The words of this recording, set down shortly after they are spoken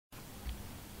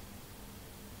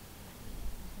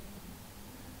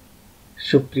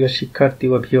সুপ্রিয় শিক্ষার্থী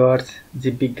ও ভিউয়ার্স,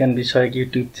 জীববিজ্ঞান বিষয়ক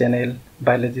ইউটিউব চ্যানেল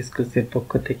বায়োলজি স্কুলসের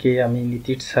পক্ষ থেকে আমি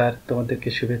নীতিশ স্যার তোমাদেরকে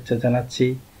শুভেচ্ছা জানাচ্ছি।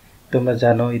 তোমরা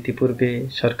জানো, ইতিপূর্বে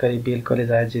সরকারি বিএল কলেজ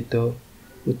আয়োজিত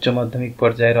উচ্চ মাধ্যমিক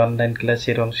পর্যায়ের অনলাইন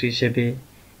ক্লাসের অংশ হিসেবে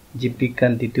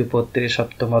জীববিজ্ঞান দ্বিতীয় পত্রের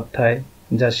সপ্তম অধ্যায়,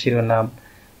 যার শিরোনাম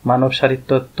মানব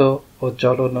শারীরতত্ত্ব ও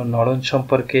চলন ও নড়ন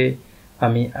সম্পর্কে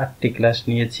আমি 8টি ক্লাস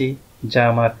নিয়েছি, যা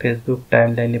আমার ফেসবুক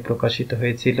টাইমলাইনে প্রকাশিত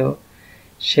হয়েছিল।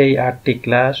 সেই 8টি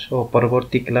ক্লাস ও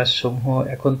পরবর্তী ক্লাসসমূহ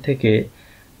এখন থেকে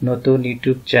নতুন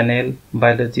ইউটিউব চ্যানেল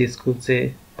বায়োলজি স্কুলসে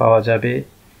পাওয়া যাবে।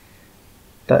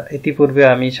 তা ইতিপূর্বে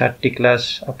আমি 7টি ক্লাস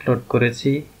আপলোড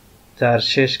করেছি, যার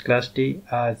শেষ ক্লাসটি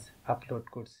আজ আপলোড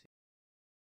করছি।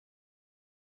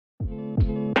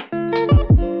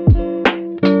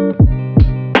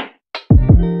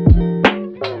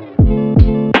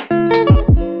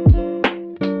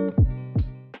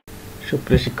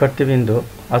 সুপ্রিয় শিক্ষার্থীবৃন্দ,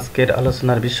 আজকের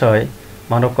আলোচনার বিষয়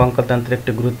মানব কঙ্কালতন্ত্রের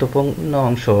একটি গুরুত্বপূর্ণ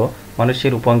অংশ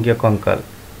মানুষের উপঙ্গীয় কঙ্কাল।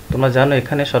 তোমরা জানো,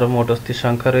 এখানে সর্বমোট অস্থির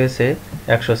সংখ্যা রয়েছে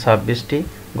 126টি।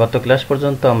 গত ক্লাস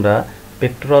পর্যন্ত আমরা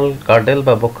পেক্টোরাল, গার্ডেল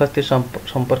বা বক্ষাস্থি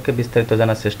সম্পর্কে বিস্তারিত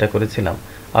জানার চেষ্টা করেছিলাম।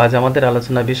 আজ আমাদের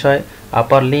আলোচনার বিষয়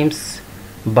আপার লিম্বস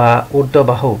বা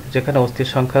ঊর্ধ্ববাহু, যেখানে অস্থির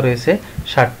সংখ্যা রয়েছে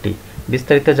 60টি।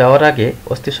 বিস্তারিত যাওয়ার আগে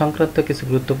অস্থি সংক্রান্ত কিছু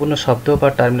গুরুত্বপূর্ণ শব্দ বা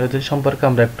টার্মিনোলজি সম্পর্কে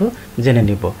আমরা একটু জেনে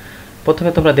নিব।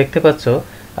 প্রথমে তোমরা দেখতে পাচ্ছ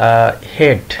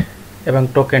হেড এবং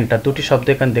টোকেনটা, দুটি শব্দ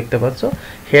এখানে দেখতে পাচ্ছ।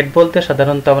 হেড বলতে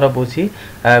সাধারণত আমরা বুঝি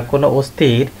কোনো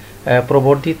অস্থির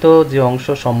প্রবর্ধিত যে অংশ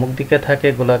সম্মুখ দিকে থাকে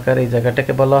গোলাকার, এই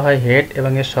জায়গাটাকে বলা হয় হেড,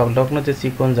 এবং এর সংলগ্ন যে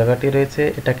চিকন জায়গাটি রয়েছে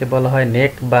এটাকে বলা হয়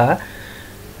নেক বা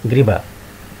গ্রীবা।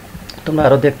 তোমরা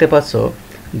আরও দেখতে পাচ্ছ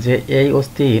যে এই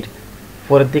অস্থির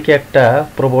পরের দিকে একটা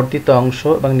প্রবর্ধিত অংশ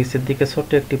এবং নিচের দিকে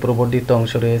ছোট্ট একটি প্রবর্ধিত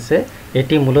অংশ রয়েছে।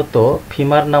 এটি মূলত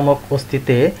ফিমার নামক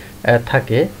অস্থিতে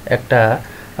থাকে একটা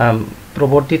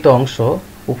প্রবর্ধিত অংশ।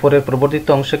 উপরের প্রবর্ধিত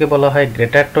অংশকে বলা হয়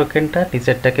গ্রেটার টোকেন্টার,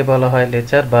 নিচেরটাকে বলা হয়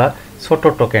লেচার বা ছোট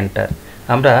টোকেন্টার।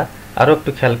 আমরা আরও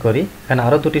একটু খেয়াল করি, এখানে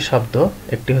আরও দুটি শব্দ,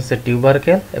 একটি হচ্ছে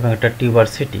টিউবারকেল এবং একটা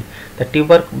টিউবারসিটি। তা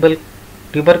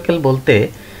টিউবারকেল বলতে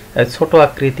ছোট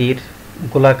আকৃতির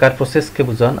গোলাকার প্রসেসকে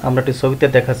বোঝান। আমরা একটি ছবিতে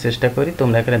দেখার চেষ্টা করি।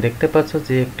 তোমরা এখানে দেখতে পাচ্ছ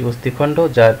যে একটি অস্থিখণ্ড,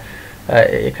 যার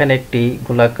এখানে একটি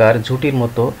গোলাকার ঝুঁটির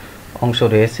মতো অংশ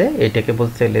রয়েছে, এটাকে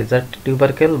বলছে লেজার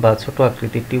টিউবারকেল বা ছোট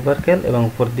আকৃতির টিউবারকেল, এবং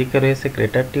উপর দিকে রয়েছে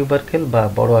গ্রেটার টিউবারকেল বা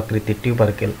বড় আকৃতির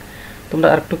টিউবারকেল। তোমরা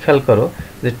আরেকটু খেয়াল করো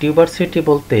যে টিউবারসিটি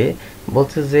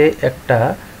বলছে যে একটা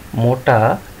মোটা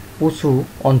উঁচু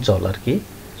অঞ্চল আর কি,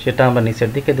 সেটা আমরা নিচের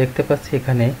দিকে দেখতে পাচ্ছি।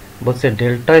 এখানে বলছে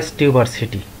ডেল্টাস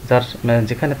টিউবারসিটি,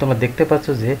 যেখানে তোমরা দেখতে পাচ্ছ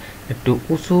যে একটু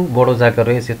উঁচু বড় জায়গা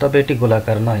রয়েছে, তবে এটি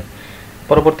গোলাকার নয়।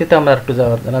 পরবর্তীতে আমরা একটু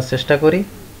জানার চেষ্টা করি।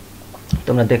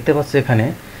 তোমরা দেখতে পাচ্ছ এখানে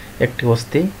একটি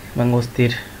অস্থি, এবং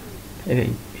অস্থির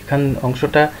এখান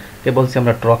অংশটাকে বলছি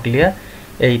আমরা ট্রকলিয়া।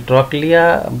 এই ট্রকলিয়া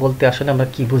বলতে আসলে আমরা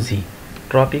কি বুঝি?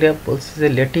 ট্রকলিয়া বলছে যে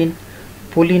ল্যাটিন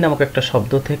পুলি নামক একটা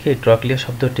শব্দ থেকে এই ট্রকলিয়া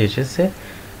শব্দটি এসেছে।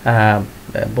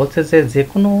 বলছে যে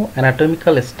কোনো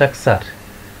অ্যানাটমিক্যাল স্ট্রাকচার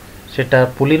সেটা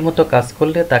পুলির মতো কাজ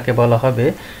করলে তাকে বলা হবে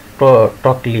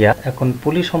ট্রকলিয়া। এখন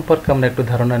পুলি সম্পর্কে আমরা একটু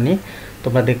ধারণা নিই।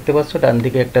 তোমরা দেখতে পাচ্ছ ডান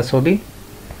দিকে একটা ছবি।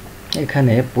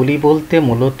 এখানে পুলি বলতে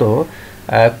মূলত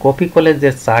কপিকলের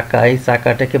যে চাকা, এই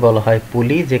চাকাটাকে বলা হয়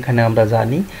পুলি, যেখানে আমরা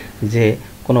জানি যে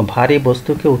কোনো ভারী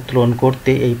বস্তুকে উত্তোলন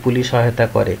করতে এই পুলি সহায়তা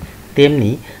করে।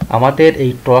 তেমনি আমাদের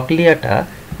এই ট্রকলিয়াটা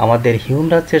আমাদের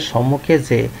হিউমেরাসের সম্মুখে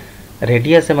যে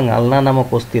রেডিয়াস এবং আলনা নামক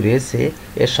অস্থি রয়েছে,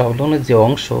 এর সংলগ্ন যে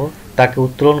অংশ তাকে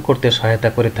উত্তোলন করতে সহায়তা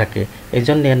করে থাকে, এই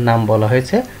জন্য এর নাম বলা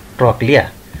হয়েছে ট্রকলিয়া।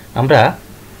 আমরা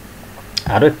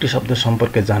আরও একটি শব্দ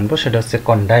সম্পর্কে জানবো, সেটা হচ্ছে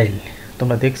কন্ডাইল।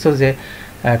 তোমরা দেখছো যে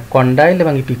কন্ডাইল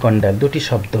এবং ইপিকন্ডাইল দুটি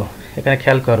শব্দ। এখানে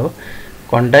খেয়াল করো,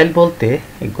 কন্ডাইল বলতে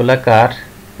গোলাকার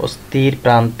অস্থির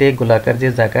প্রান্তে গোলাকার যে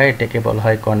জায়গা, এটাকে বলা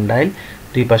হয় কন্ডাইল।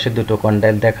 দুই পাশে দুটো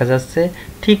কন্ডাইল দেখা যাচ্ছে,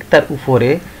 ঠিক তার উপরে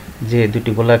যে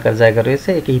দুটি গোলাকার জায়গা রয়েছে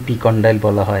একে ইপিকন্ডাইল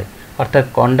বলা হয়। অর্থাৎ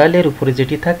কন্ডাইলের উপরে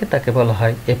যেটি থাকে তাকে বলা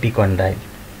হয় এপিকন্ডাইল।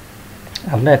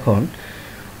 আমরা এখন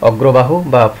অগ্রবাহু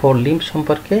বা ফোরলিম্ব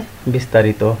সম্পর্কে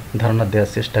বিস্তারিত ধারণা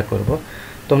দেওয়ার চেষ্টা করব।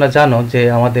 তোমরা জানো যে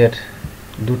আমাদের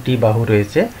দুটি বাহু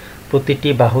রয়েছে, প্রতিটি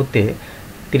বাহুতে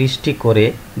 30টি করে,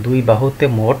 দুই বাহুতে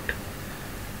মোট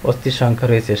অস্থির সংখ্যা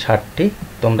রয়েছে 60টি।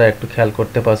 তোমরা একটু খেয়াল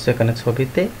করতে পারছো এখানে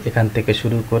ছবিতে, এখান থেকে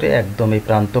শুরু করে একদম এই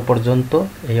প্রান্ত পর্যন্ত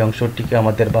এই অংশটিকে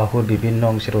আমাদের বাহুর বিভিন্ন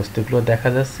অংশের অস্থিগুলো দেখা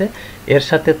যাচ্ছে। এর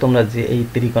সাথে তোমরা যে এই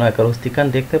ত্রিকোণাকার অস্থিখান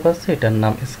দেখতে পাচ্ছ, এটার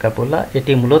নাম স্ক্যাপুলা।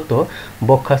 এটি মূলত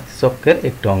বক্ষাস্থি চক্রের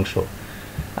একটি অংশ।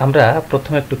 আমরা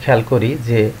প্রথমে একটু খেয়াল করি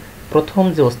যে প্রথম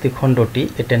যে অস্থিখণ্ডটি,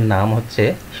 এটার নাম হচ্ছে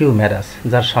হিউমেরাস,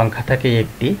 যার সংখ্যা থাকে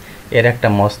একটি। এর একটা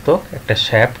মস্তক, একটা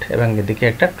শ্যাফট এবং এদিকে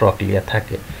একটা ট্রকলিয়া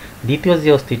থাকে। দ্বিতীয় যে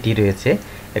অস্থিটি রয়েছে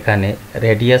এখানে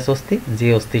রেডিয়াস অস্থি, যে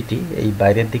অস্থিটি এই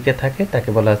বাইরের দিকে থাকে তাকে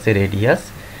বলা হচ্ছে রেডিয়াস।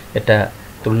 এটা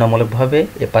তুলনামূলকভাবে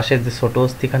এপাশে যে ছোট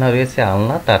অস্থিখানা রয়েছে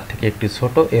আলনা তার থেকে একটু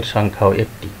ছোট, এর সংখ্যাও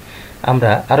একটি।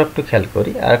 আমরা আরও একটু খেয়াল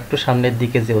করি, আর একটু সামনের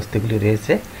দিকে যে অস্থিগুলি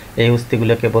রয়েছে এই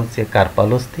অস্থিগুলোকে বলছে কার্পাল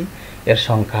অস্থি, এর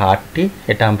সংখ্যা 8টি,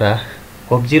 এটা আমরা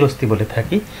কবজির অস্থি বলে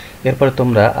থাকি। এরপরে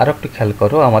তোমরা আরও একটু খেয়াল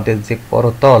করো, আমাদের যে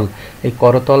করতল, এই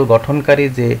করতল গঠনকারী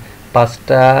যে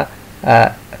 5টা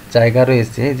জায়গা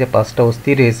রয়েছে, যে 5টা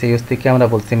অস্থি রয়েছে, এই অস্থিকে আমরা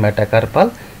বলছি মেটাকার্পাল,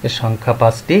 এর সংখ্যা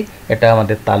 5টি, এটা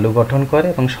আমাদের তালু গঠন করে।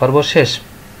 এবং সর্বশেষ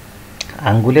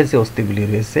আঙ্গুলের যে অস্থিগুলি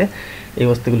রয়েছে এই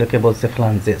অস্থিগুলোকে বলছে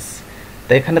ফ্লাঞ্জেস।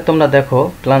 তো এখানে তোমরা দেখো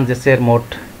ফ্লাঞ্জেসের মোট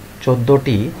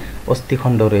 14টি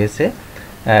অস্থিখণ্ড রয়েছে।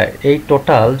 এই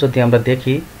টোটাল যদি আমরা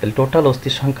দেখি তাহলে টোটাল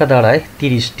অস্থির সংখ্যা দাঁড়ায়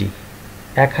 30টি।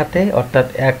 এক হাতে অর্থাৎ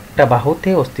একটা বাহুতে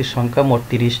অস্থির সংখ্যা মোট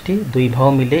 30টি, 2 বাহু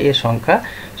মিলে এর সংখ্যা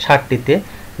 60টিতে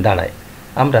দাঁড়ায়।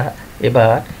 আমরা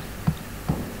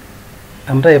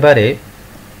এবারে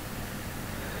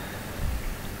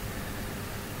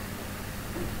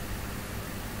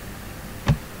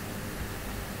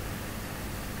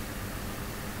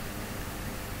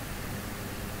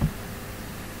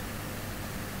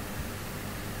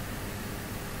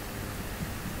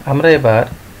এবার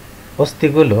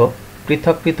অস্থিগুলো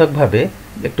পৃথক পৃথকভাবে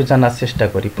একটু জানার চেষ্টা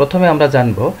করি। প্রথমে আমরা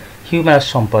জানব হিউম্যারাস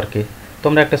সম্পর্কে।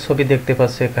 তোমরা একটা ছবি দেখতে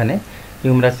পাচ্ছ এখানে,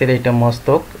 হিউম্যারাসের এইটা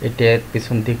মস্তক, এটার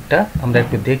পিছন দিকটা। আমরা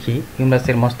একটু দেখি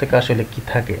হিউম্যারাসের মস্তকে আসলে কি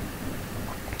থাকে।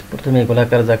 প্রথমে এই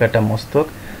গোলাকার জায়গাটা মস্তক।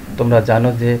 তোমরা জানো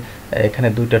যে এখানে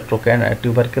 2টা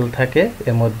টিউবারকেল থাকে,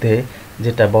 এর মধ্যে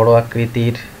যেটা বড়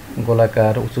আকৃতির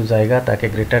গোলাকার উঁচু জায়গা তাকে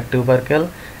গ্রেটার টিউবারকেল,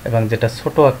 এবং যেটা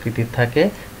ছোট আকৃতির থাকে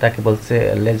তাকে বলছে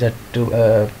লেজার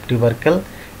টিউবারকেল।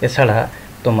 এছাড়া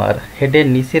তোমার হেডের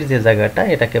নিচের যে জায়গাটা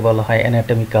এটাকে বলা হয়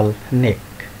অ্যানাটমিক্যাল নেক।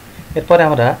 এরপরে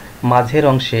আমরা মাঝের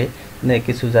অংশে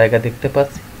কিছু জায়গা দেখতে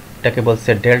পাচ্ছি, এটাকে বলছে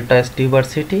ডেল্টাস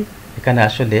টিউবারসিটি। এখানে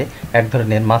আসলে এক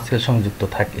ধরনের মাসেল সংযুক্ত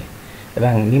থাকে।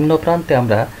 এবং নিম্ন প্রান্তে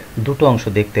আমরা 2টো অংশ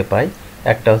দেখতে পাই,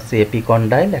 একটা হচ্ছে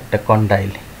এপিকন্ডাইল, একটা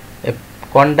কন্ডাইল।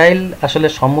 কন্ডাইল আসলে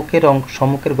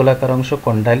সম্মুখের গোলাকার অংশ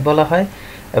কন্ডাইল বলা হয়,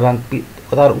 এবং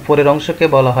তার উপরের অংশকে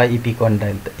বলা হয়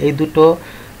ইপিকন্ডাইল। এই দুটো,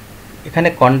 এখানে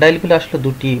কন্ডাইলগুলো আসলে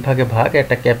 2টি ভাগে ভাগ,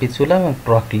 একটা ক্যাপিচুলাম এবং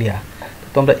ট্রকলিয়া।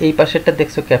 তোমরা এই পাশেরটা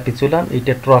দেখছো ক্যাপিচুলাম,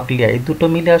 এইটা ট্রকলিয়া, এই দুটো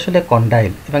মিলে আসলে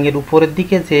কন্ডাইল। এবং এর উপরের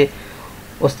দিকে যে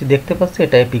অস্থি দেখতে পাচ্ছ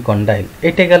এটা এপিকন্ডাইল।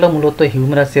 এটা গেল মূলত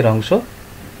হিউম্যারাসের অংশ।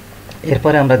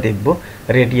 এরপরে আমরা দেখব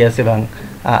রেডিয়াস এবং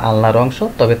আলনার অংশ।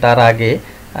 তবে তার আগে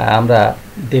আমরা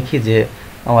দেখি যে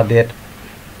আমাদের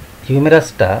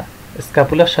হিউম্যারাসটা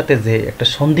স্ক্যাপুলার সাথে যে একটা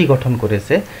সন্ধি গঠন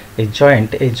করেছে, এই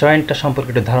জয়েন্টটা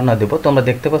সম্পর্কে একটু ধারণা দেব। তোমরা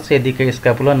দেখতে পাচ্ছ এদিকে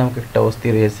স্ক্যাপুলা নামক একটা অস্থি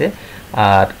রয়েছে,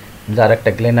 আর যার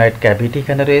একটা গ্লেনয়েড ক্যাভিটি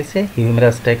এখানে রয়েছে,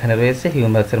 হিউম্যারাসটা এখানে রয়েছে।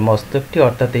 হিউম্যারাসের মস্তকটি,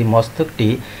 অর্থাৎ এই মস্তকটি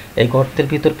এই গর্তের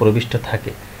ভিতর প্রবিষ্ট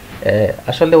থাকে।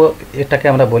 আসলে এটাকে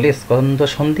আমরা বলি স্কন্দ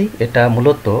সন্ধি। এটা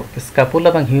মূলত স্ক্যাপুলা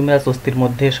এবং হিউম্যারাস অস্থির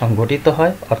মধ্যে সংঘটিত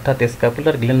হয়, অর্থাৎ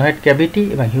স্ক্যাপুলার গ্লেনয়েড ক্যাভিটি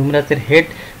এবং হিউম্যারাসের হেড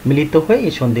মিলিত হয়ে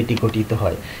এই সন্ধিটি গঠিত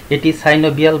হয়। এটি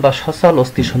সাইনোবিয়াল বা সচল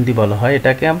অস্থি সন্ধি বলা হয়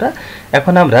এটাকে আমরা।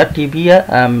 এখন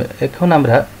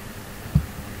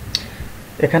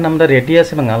আমরা রেডিয়াস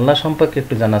এবং আলনা সম্পর্কে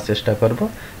একটু জানার চেষ্টা করব।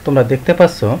 তোমরা দেখতে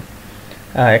পাচ্ছ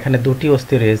এখানে 2টি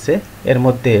অস্থি রয়েছে, এর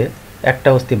মধ্যে একটা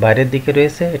অস্থি বাইরের দিকে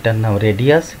রয়েছে, এটার নাম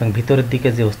রেডিয়াস, এবং ভিতরের দিকে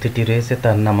যে অস্থিটি রয়েছে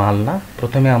তার নাম আলনা।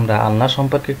 প্রথমে আমরা আলনা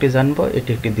সম্পর্কে একটু জানব। এটি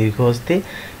একটি দীর্ঘ অস্থি,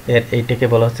 এইটাকে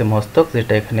বলা হচ্ছে মস্তক,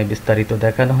 যেটা এখানে বিস্তারিত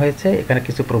দেখানো হয়েছে। এখানে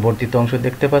কিছু প্রবর্তিত অংশ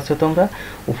দেখতে পাচ্ছ তোমরা।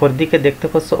 উপর দিকে দেখতে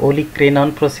পাচ্ছ ওলিক্রেনন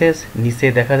প্রসেস, নিচে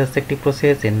দেখা যাচ্ছে একটি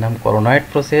প্রসেস, এর নাম করোনয়েড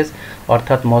প্রসেস।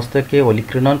 অর্থাৎ মস্তকে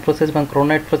ওলিক্রেনন প্রসেস এবং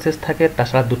করোনয়েড প্রসেস থাকে,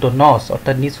 তাছাড়া 2টো নস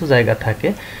অর্থাৎ নিচু জায়গা থাকে।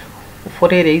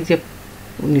 উপরের এই যে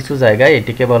নিচু জায়গায়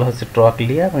এটিকে বলা হচ্ছে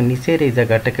ট্রকলিয়া, এবং নিচের এই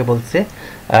জায়গাটাকে বলছে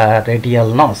রেডিয়াল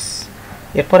নস।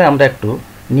 এরপরে আমরা একটু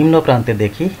নিম্ন প্রান্তে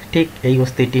দেখি, ঠিক এই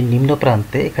অস্থিটির নিম্ন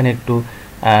প্রান্তে এখানে একটু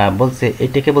বলছে,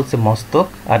 এটাকে বলছে মস্তক,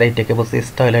 আর এইটাকে বলছে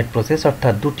স্টাইলয়েড প্রসেস,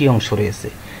 অর্থাৎ 2টি অংশ রয়েছে।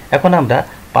 এখন আমরা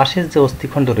পাশের যে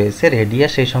অস্থিখণ্ড রয়েছে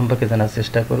রেডিয়াস, সেই সম্পর্কে জানার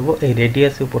চেষ্টা করব। এই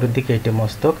রেডিয়াসের উপরের দিকে এটি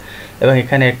মস্তক, এবং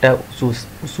এখানে একটা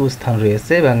উঁচু স্থান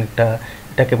রয়েছে, এবং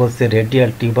এটাকে বলছে রেডিয়াল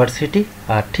টিউবারসিটি।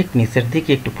 আর ঠিক নিচের দিকে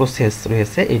একটু প্রসেস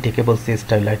রয়েছে, এইটাকে বলছে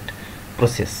স্টাইলয়েড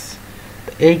প্রসেস।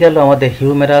 এই গেল আমাদের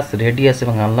হিউম্যারাস, রেডিয়াস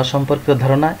এবং আলনা সম্পর্কিত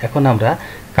ধারণা। এখন আমরা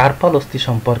কার্পাল অস্থি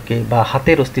সম্পর্কে বা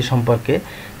হাতের অস্থি সম্পর্কে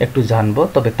একটু জানব।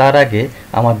 তবে তার আগে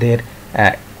আমাদের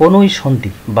কনুই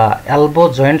সন্ধি বা এলবো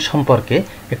জয়েন্ট সম্পর্কে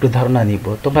একটু ধারণা নিব।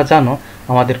 তোমরা জানো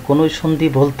আমাদের কনুই সন্ধি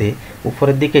বলতে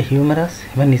উপরের দিকে হিউম্যারাস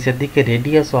এবং নিচের দিকে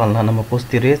রেডিয়াস ও আলনা নামক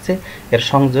অস্থি রয়েছে, এর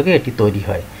সংযোগে এটি তৈরি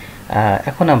হয়।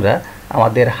 এখন আমরা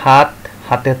আমাদের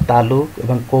হাতের তালু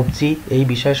এবং কবজি এই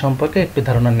বিষয় সম্পর্কে একটু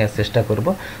ধারণা নেওয়ার চেষ্টা করব।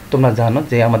 তোমরা জানো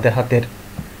যে আমাদের হাতের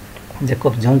যে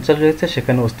কবজি অঞ্চল রয়েছে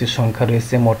সেখানে অস্থির সংখ্যা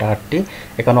রয়েছে মোট 8টি।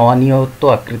 এখানে অনিয়ত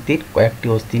আকৃতির কয়েকটি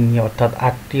অস্থি নিয়ে অর্থাৎ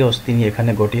 8টি অস্থি নিয়ে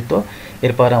এখানে গঠিত।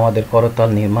 এরপর আমাদের করতল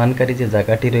নির্মাণকারী যে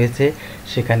জায়গাটি রয়েছে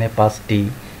সেখানে 5টি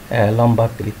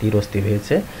লম্বাকৃতির অস্থি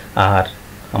রয়েছে। আর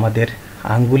আমাদের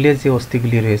আঙ্গুলে যে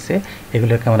অস্থিগুলি রয়েছে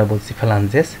এগুলোকে আমরা বলছি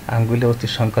ফ্যালাঞ্জেস। আঙ্গুলে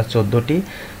অস্থির সংখ্যা 14টি,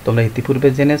 তোমরা ইতিপূর্বে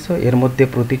জেনেছো। এর মধ্যে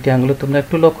প্রতিটি আঙ্গুলে তোমরা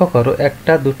একটু লক্ষ্য করো,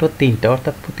 1টা 2টো 3টা,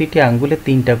 অর্থাৎ প্রতিটি আঙ্গুলে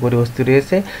 3টা করে অস্থি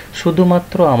রয়েছে।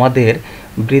 শুধুমাত্র আমাদের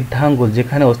বৃদ্ধাঙ্গুল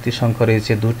যেখানে অস্থির সংখ্যা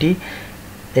রয়েছে 2টি,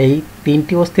 এই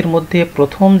 3টি অস্থির মধ্যে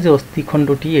প্রথম যে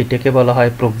অস্থিখণ্ডটি এটাকে বলা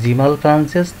হয় প্রক্সিমাল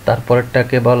ফ্যালাঞ্জেস,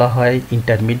 তারপরেরটাকে বলা হয়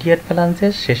ইন্টারমিডিয়েট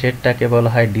ফ্যালাঞ্জেস, শেষেরটাকে বলা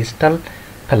হয় ডিস্টাল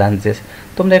ফ্যালাঞ্জেস।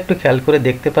 তোমরা একটু খেয়াল করে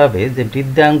দেখতে পাবে যে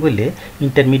বৃদ্ধ আঙ্গুলে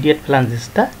ইন্টারমিডিয়েট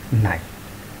ফ্যালাঞ্জেসটা নাই।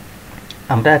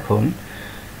 আমরা এখন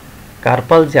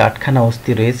কার্পাল যে 8খানা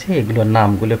অস্থি রয়েছে এগুলোর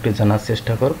নামগুলো একটু জানার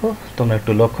চেষ্টা করব। তোমরা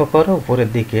একটু লক্ষ্য করো, উপরের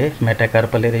দিকে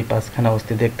মেটাকার্পালের এই 5খানা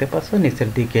অস্থি দেখতে পাচ্ছ, নিচের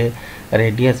দিকে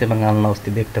রেডিয়াস এবং আলনা অস্থি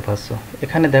দেখতে পাচ্ছ।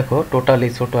 এখানে দেখো টোটাল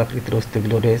এই ছোট আকৃতির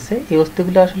অস্থিগুলো রয়েছে। এই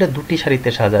অস্থিগুলো আসলে দুটি সারিতে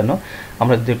সাজানো।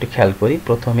 আমরা যদি একটু খেয়াল করি,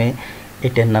 প্রথমে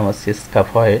এটার নাম হচ্ছে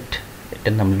স্কাফয়েড,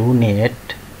 এটার নাম লুনেট,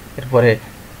 এরপরে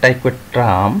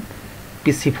ট্রাইকুয়েট্রাম,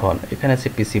 পিসিফর্ম, এখানে আছে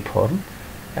পিসিফর্ম।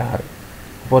 আর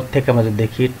উপর থেকে আমরা যদি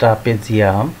দেখি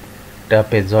ট্রাপেজিয়াম,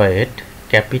 ট্রাপেজয়েড,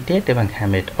 ক্যাপিটেট এবং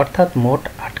হ্যামেট, অর্থাৎ মোট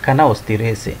 8খানা অস্থি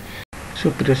রয়েছে।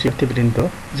 সুপ্রিয় শিক্ষার্থীবৃন্দ,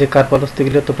 যে কার্পাল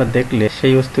অস্থিগুলো তোমরা দেখলে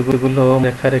সেই অস্থিগুলো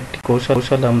দেখার একটি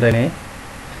কৌশল আমরা এনে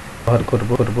ব্যবহার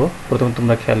করব। প্রথম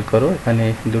তোমরা খেয়াল করো, এখানে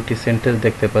দুটি সেন্টেন্স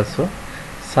দেখতে পাচ্ছ।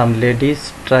 সাম ladies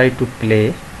try to play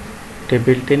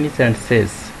table tennis and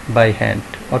chess by hand,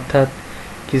 অর্থাৎ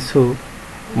কিছু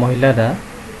মহিলারা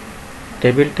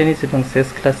টেবিল টেনিস এবং চেস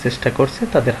খেলার চেষ্টা করছে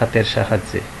তাদের হাতের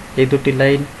সাহায্যে। এই দুটি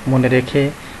লাইন মনে রেখে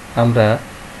আমরা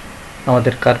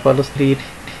আমাদের কার্পাল অস্থির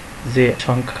যে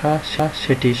সংখ্যা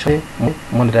সেটি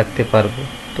মনে রাখতে পারবো।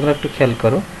 তোমরা একটু খেয়াল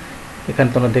করো, এখানে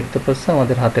তোমরা দেখতে পাচ্ছ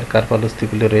আমাদের হাতের কার্পাল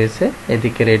অস্থিগুলো রয়েছে।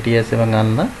 এদিকে রেডিয়াস এবং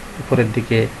আলনা, উপরের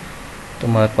দিকে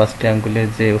তোমার 5টি আঙ্গুলের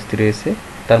যে অস্থি রয়েছে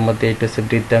তার মধ্যে এটা হচ্ছে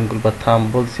বৃদ্ধাঙ্গুল বা থাম্ব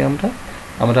বলছি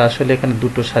আমরা আসলে এখানে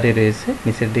দুটো সারি রয়েছে।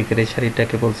 নিচের দিকের এই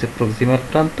সারিটাকে বলছে প্রক্সিমাল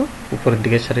প্রান্ত, উপরের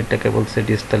দিকের সারিটাকে বলছে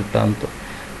ডিস্টাল প্রান্ত।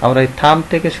 আমরা এই থাম্ব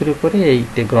থেকে শুরু করে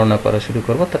এইতে গণনা করা শুরু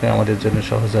করব, তাহলে আমাদের জন্য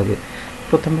সহজ হবে।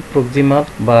 প্রথমে প্রক্সিমাল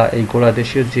বা এই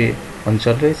গোড়াদেশীয় যে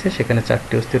অঞ্চল রয়েছে সেখানে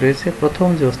 4টি অস্থি রয়েছে। প্রথম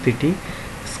যে অস্থিটি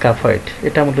স্কাফয়েড,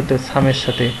 এটা মূলত সামের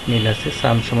সাথে মিল আছে,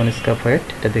 সাম সমান স্কাফয়েড,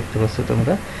 এটা দেখতে পাচ্ছ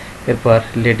তোমরা। এরপর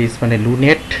লেডিস মানে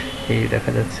লুনেট, এই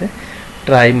দেখা যাচ্ছে।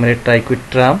 ট্রাই মানে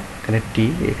ট্রাইকুয়েট্রাম, এখানে টি,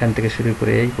 এখান থেকে শুরু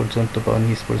করে এই পর্যন্ত বা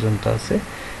নিচ পর্যন্ত আছে।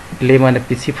 প্লে মানে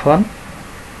পিসিফর্ম,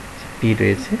 পি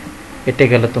রয়েছে। এটা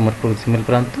গেল তোমার প্রক্সিমাল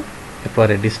প্রান্ত।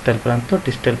 এরপরে ডিস্টাল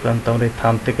প্রান্ত আমরা এই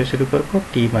থাম থেকে শুরু করব।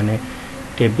 টি মানে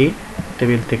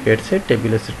টেবিল থেকে এসছে,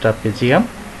 টেবিল হচ্ছে ট্রাপেজিয়াম।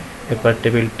 এরপর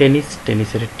টেবিল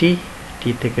টেনিসের টি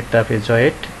থেকে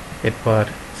ট্রাপেজয়েড। এরপর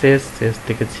চেস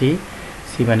থেকে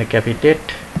সি মানে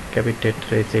ক্যাপিটেট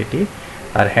রয়েছে এটি।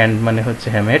 আর হ্যান্ড মানে হচ্ছে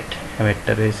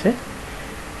হ্যামেটটা রয়েছে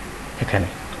এখানে।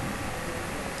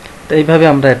 তো এইভাবে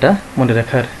আমরা এটা মনে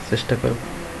রাখার চেষ্টা করব।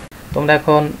 তোমরা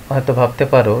এখন হয়তো ভাবতে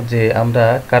পারো যে আমরা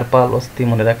কার্পাল অস্থি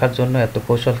মনে রাখার জন্য এত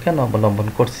কৌশল কেন অবলম্বন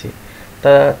করছি।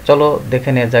 তা চলো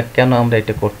দেখে নেওয়া যাক কেন আমরা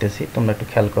এটা করতেছি। তোমরা একটু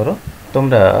খেয়াল করো,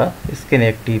 তোমরা স্ক্রিনে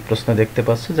একটি প্রশ্ন দেখতে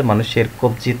পাচ্ছ যে মানুষের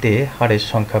কবজিতে হাড়ের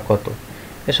সংখ্যা কত।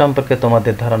 এ সম্পর্কে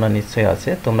তোমাদের ধারণা নিশ্চয়ই আছে।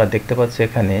 তোমরা দেখতে পাচ্ছ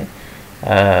এখানে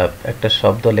একটা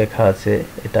শব্দ লেখা আছে,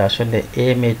 এটা আসলে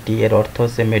MAT, এর অর্থ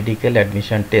হচ্ছে মেডিকেল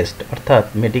অ্যাডমিশন টেস্ট, অর্থাৎ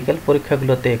মেডিকেল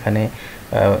পরীক্ষাগুলোতে এখানে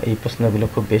এই প্রশ্নগুলো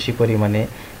খুব বেশি পরিমাণে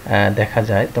দেখা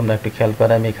যায়। তোমরা একটু খেয়াল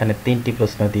করো, আমি এখানে 3টি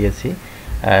প্রশ্ন দিয়েছি,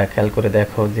 খেয়াল করে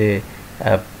দেখো যে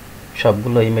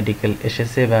সবগুলোই মেডিকেল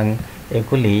এসেছে এবং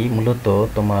এগুলি মূলত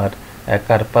তোমার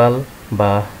কার্পাল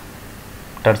বা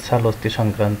টার্সাল অস্থি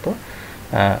সংক্রান্ত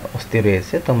অস্থি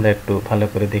রয়েছে। তোমরা একটু ভালো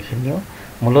করে দেখে নিও।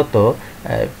 মূলত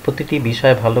প্রতিটি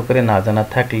বিষয় ভালো করে না জানা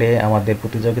থাকলে আমাদের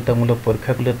প্রতিযোগিতামূলক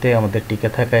পরীক্ষাগুলোতে আমাদের টিকে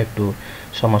থাকা একটু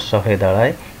সমস্যা হয়ে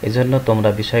দাঁড়ায়। এজন্য তোমরা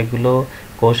বিষয়গুলো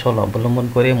কৌশল অবলম্বন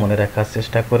করে মনে রাখার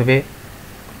চেষ্টা করবে।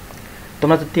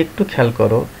 তোমরা যদি একটু খেয়াল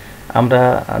করো, আমরা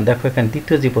দেখো এখানে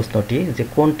দ্বিতীয় যে প্রশ্নটি, যে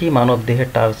কোনটি মানব দেহের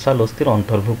টার্সাল অস্থির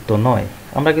অন্তর্ভুক্ত নয়।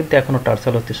 আমরা কিন্তু এখনও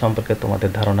টার্সাল অস্থি সম্পর্কে তোমাদের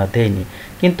ধারণা দেইনি,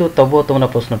 কিন্তু তবুও তোমরা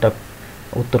প্রশ্নটা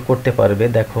উত্তর করতে পারবে।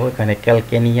 দেখো এখানে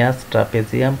ক্যালকেনিয়াস,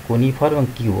 ট্রাপেজিয়াম, কুনিফর এবং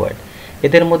কিউবয়েড,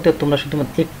 এদের মধ্যে তোমরা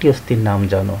শুধুমাত্র একটি অস্থির নাম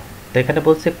জানো। তো এখানে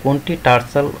বলছে কোনটি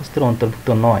টার্সাল অস্থির অন্তর্ভুক্ত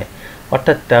নয়,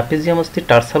 অর্থাৎ ট্রাপেজিয়াম অস্থি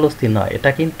টার্সাল অস্থি নয়, এটা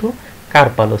কিন্তু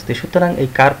কার্পাল অস্থি। সুতরাং এই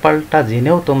কার্পালটা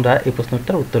জেনেও তোমরা এই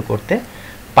প্রশ্নটার উত্তর করতে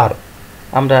পারো।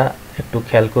 আমরা একটু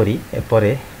খেয়াল করি, এরপরে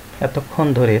এতক্ষণ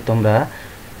ধরে তোমরা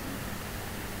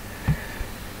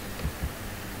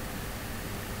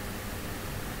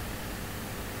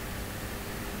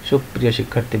সুপ্রিয়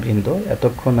শিক্ষার্থীবৃন্দ,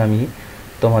 এতক্ষণ আমি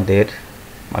তোমাদের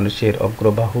মানুষের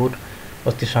অগ্রবাহুর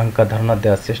অস্থি সংখ্যা ধারণা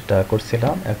দেওয়ার চেষ্টা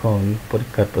করছিলাম। এখন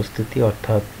পরীক্ষার প্রস্তুতি,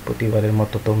 অর্থাৎ প্রতিবারের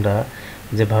মতো তোমরা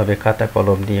যেভাবে খাতা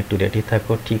কলম নিয়ে একটু রেডি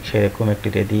থাকো, ঠিক সেরকম একটু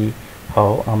রেডি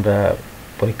হও। আমরা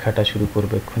পরীক্ষাটা শুরু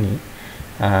করবো এক্ষুনি।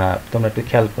 তোমরা একটু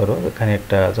খেয়াল করো, এখানে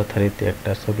একটা যথারীতি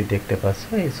একটা ছবি দেখতে পাচ্ছ।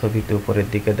 এই ছবিতে উপরের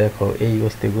দিকে দেখো, এই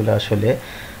অস্থিগুলো আসলে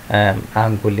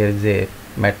আঙ্গুলের যে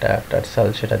মেটাটার্সাল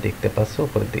সেটা দেখতে পাচ্ছ,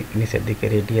 উপরের দিকে নিচের দিকে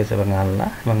রেডিয়াস এবং আলনা,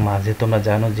 এবং মাঝে তোমরা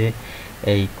জানো যে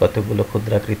এই কতগুলো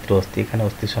ক্ষুদ্রাকৃত অস্থি, এখানে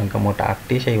অস্থির সংখ্যা মোট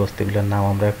 8টি। সেই অস্থিগুলোর নাম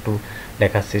আমরা একটু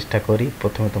লেখার চেষ্টা করি।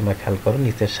 প্রথমে তোমরা খেয়াল করো,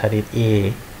 নিচের সারির এ,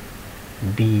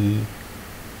 বি,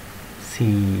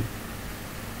 সি,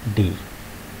 ডি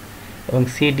এবং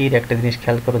সিডির একটা জিনিস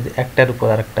খেয়াল করো যে একটার উপর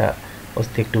আর একটা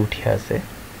অস্থি একটু উঠে আছে।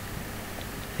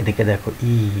 এদিকে দেখো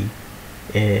ই,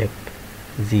 এফ,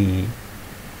 জি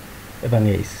এবং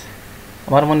এইচ।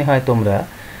 আমার মনে হয় তোমরা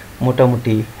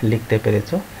মোটামুটি লিখতে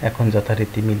পেরেছো। এখন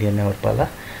যথারীতি মিলিয়ে নেওয়ার পালা।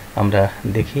 আমরা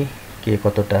দেখি কে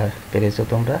কতটা পেরেছো।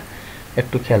 তোমরা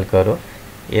একটু খেয়াল করো,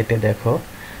 এতে দেখো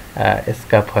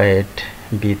স্ক্যাফয়েড,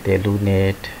 বিতে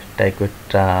লুনেট,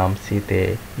 ট্রাইকুয়েট্রাম, সিতে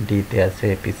ডিতে আছে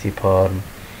পিসিফর্ম,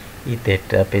 ইতে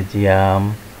ট্রাপেজিয়াম,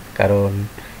 কারণ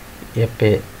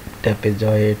এফে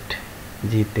ট্রাপেজয়েড,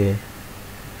 জিতে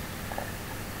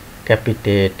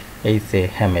ক্যাপিটেট, এইচে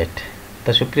হ্যামেট।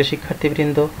 তা সুপ্রিয়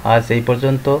শিক্ষার্থীবৃন্দ, আজ এই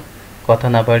পর্যন্ত। কথা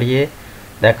না বাড়িয়ে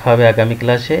দেখা হবে আগামী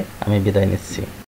ক্লাসে। আমি বিদায় নিচ্ছি।